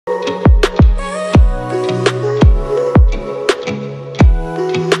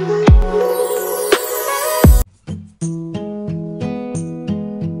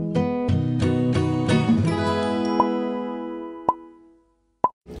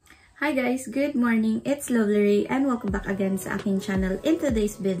Hi guys! Good morning! It's Lovely and welcome back again sa aking channel. In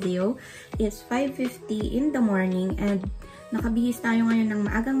today's video, it's 5:50 in the morning and nakabihis tayo ngayon ng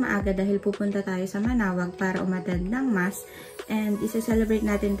maagang-maaga dahil pupunta tayo sa Manaoag para umattend ng mass and isa-celebrate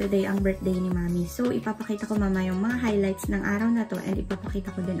natin today ang birthday ni Mami. So, ipapakita ko mama yung mga highlights ng araw na to and ipapakita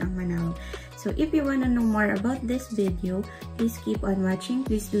ko din ang Manaoag. So, if you wanna know more about this video, please keep on watching.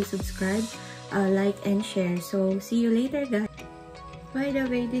 Please do subscribe, like, and share. So, see you later guys! By the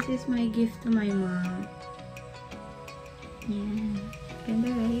way, this is my gift to my mom. Yeah,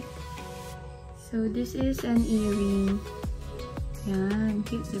 ganda right? So this is an earring. Yan,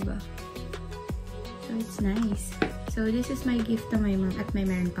 cute diba? So it's nice. So this is my gift to my mom at may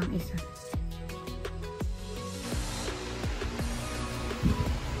meron pang isa.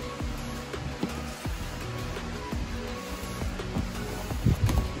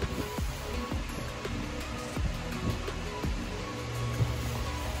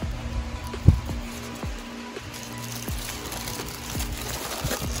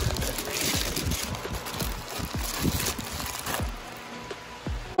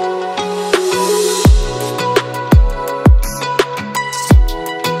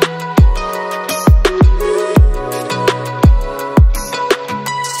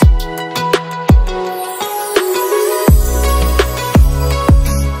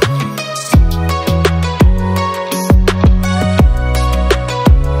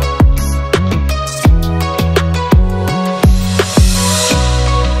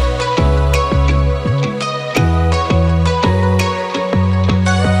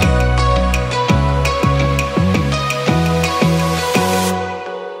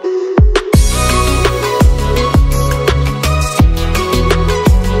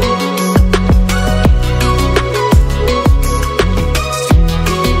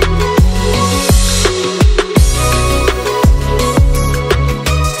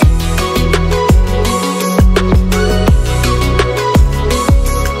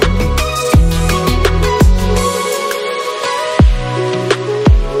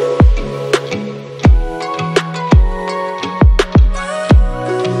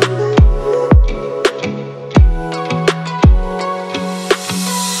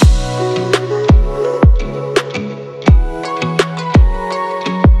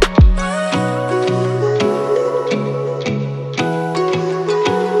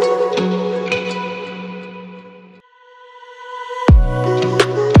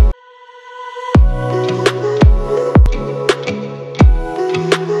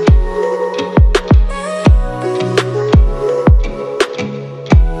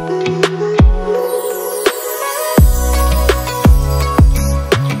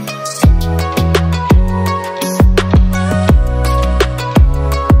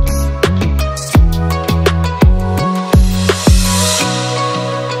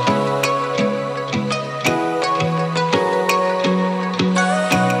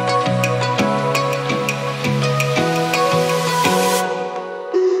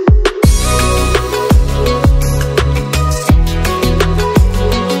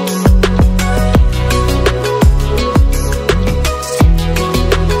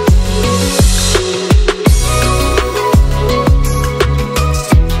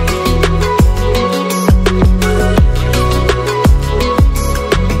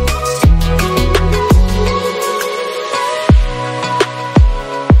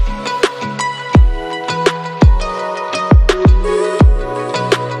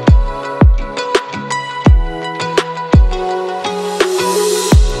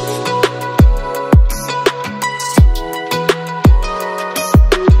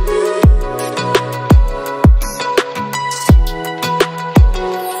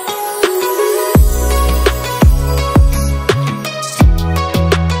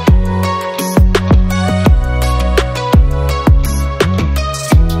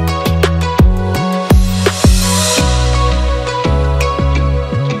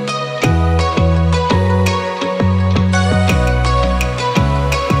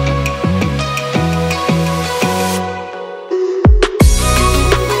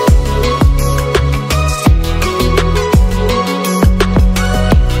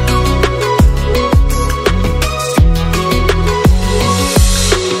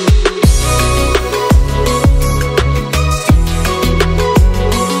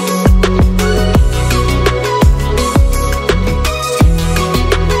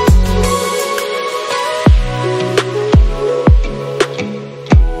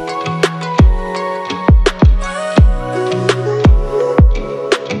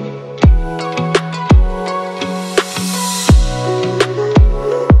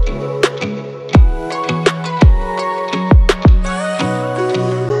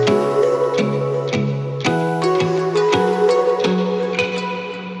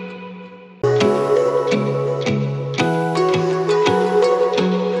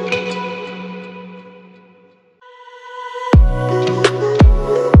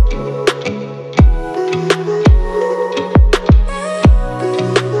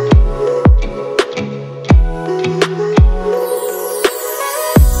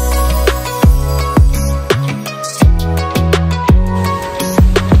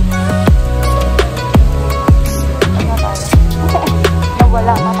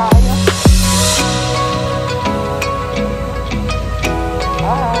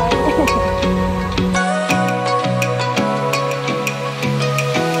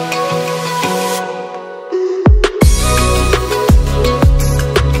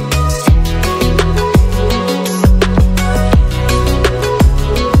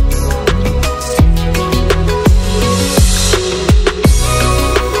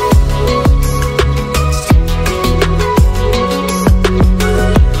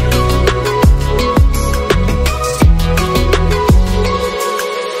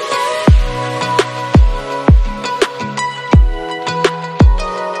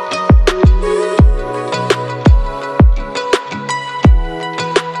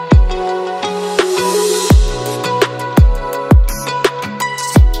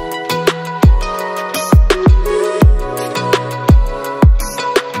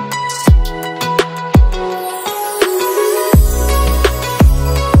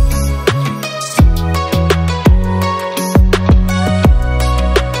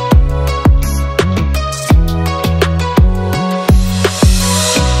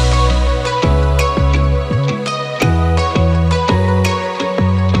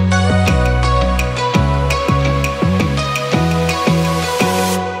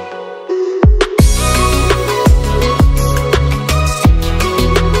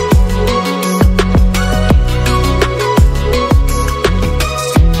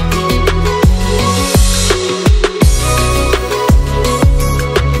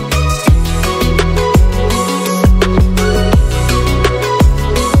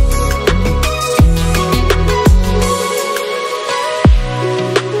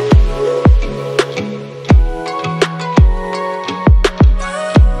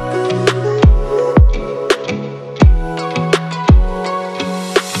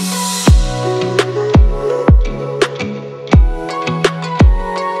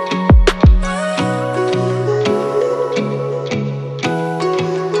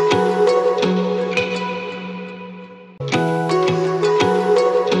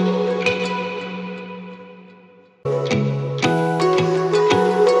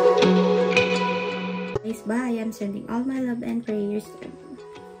 guys. Bye! I'm sending all my love and prayers.